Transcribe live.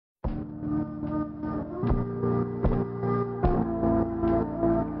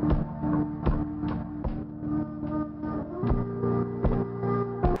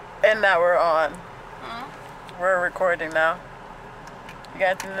And now we're on. We're recording now. You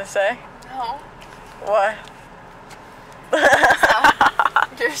got anything to say? No. What?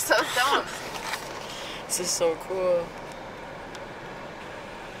 You're so dumb. This is so cool.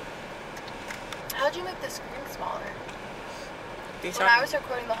 How'd you make the screen smaller? When I was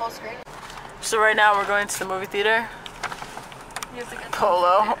recording the whole screen. So right now we're going to the movie theater. You have to get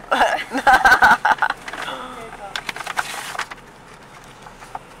Polo.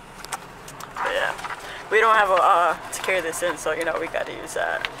 Yeah. We don't have a to carry this in, so you know we gotta use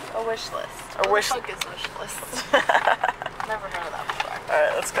that. A wish list. A wish list. Wish list. Never heard of that before.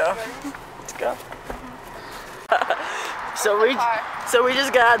 Alright, let's go. Let's go. So we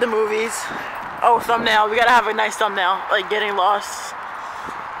just got out of the movies. Oh, thumbnail. We gotta have a nice thumbnail. Like getting lost.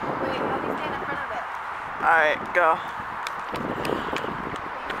 Wait, how do you stand in front of it? Alright, go.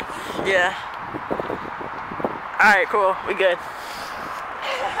 Yeah. Alright, cool. We good.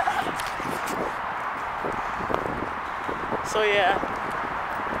 So yeah.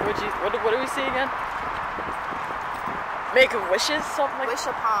 What do we see again? Make wishes? Something like Wish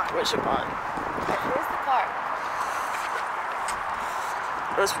upon. Wish upon. Where's the car?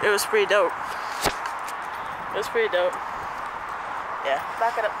 It was pretty dope. It was pretty dope. Yeah.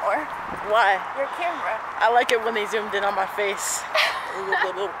 Back it up more. Why? Your camera. I like it when they zoomed in on my face.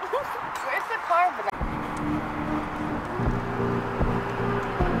 Where's the car?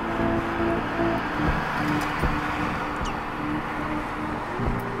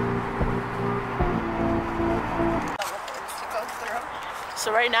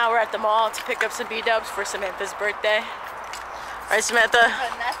 So right now we're at the mall to pick up some B-dubs for Samantha's birthday. Right, Samantha?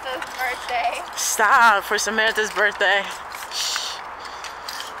 Vanessa's birthday. Stop, for Samantha's birthday.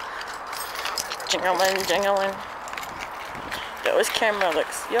 Jingling, jingling. Yo, his camera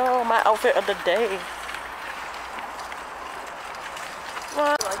looks. Yo, my outfit of the day.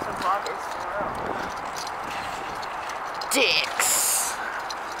 What? Like the vloggers for real. Dicks.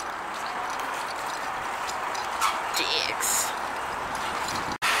 Dicks.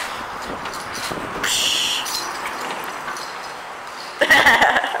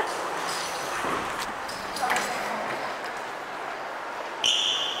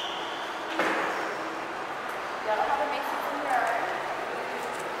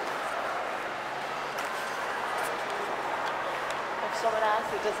 If someone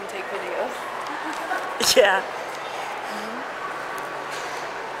asks, it doesn't take videos. Yeah.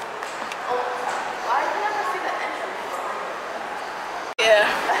 Oh, why did I never see the entrance? Yeah.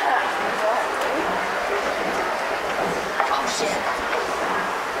 Oh shit.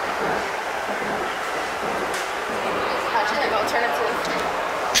 How'd you think alternative?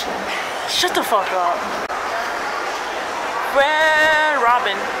 Shut the fuck up. Red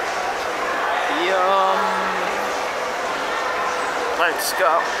Robin. Yum. Let's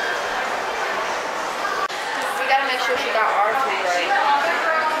go. We gotta make sure she got our food right.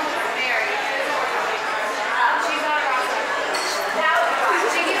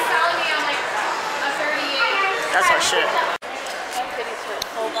 That's our shit.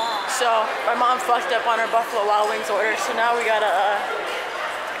 So my mom fucked up on her Buffalo Wild Wings order, so now we gotta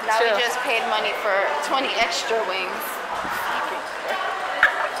Now chill. we just paid money for 20 extra wings.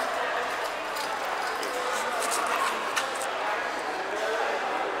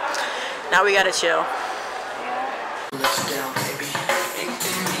 Now we gotta chill.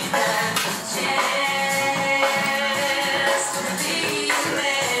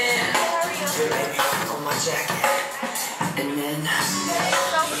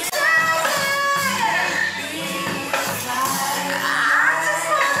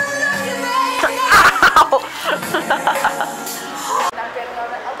 Not getting on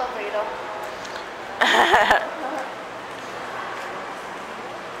the elevator.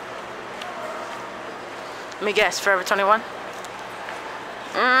 Let me guess, Forever 21?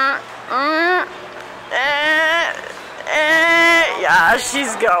 Yeah,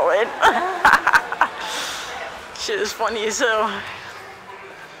 she's going. Shit is funny as hell.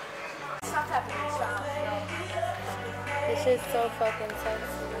 This is so fucking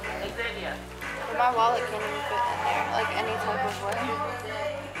sexy. But my wallet can't even fit in there, like any type of way.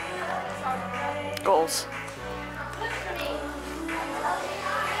 Goals.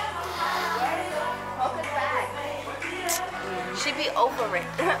 She'd be over it.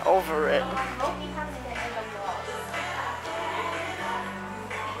 Over it.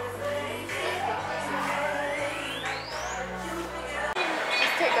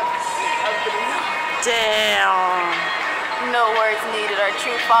 Just take a video. Damn. No words needed. Our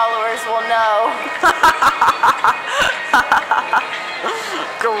true followers will know.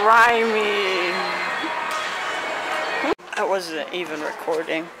 Grimy. I wasn't even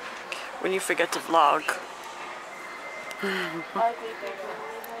recording. when you forget to vlog.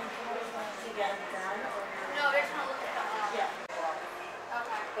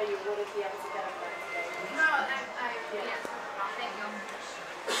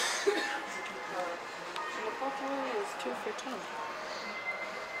 Is 2 for $10.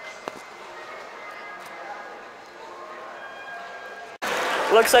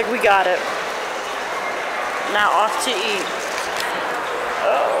 Looks like we got it. Now off to eat.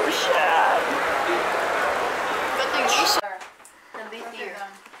 Oh shit. Good thing you sir. The beef here.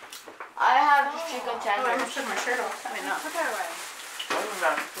 I have chicken tenders. I took my shirt off. I mean, not. Put that away.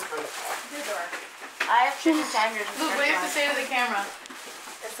 I have chicken tenders. Luke, what do you have to say to the camera?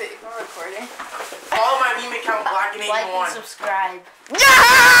 That's it. We're recording. Follow my meme account, Black and Like 81. and subscribe.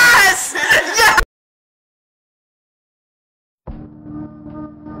 Yeah!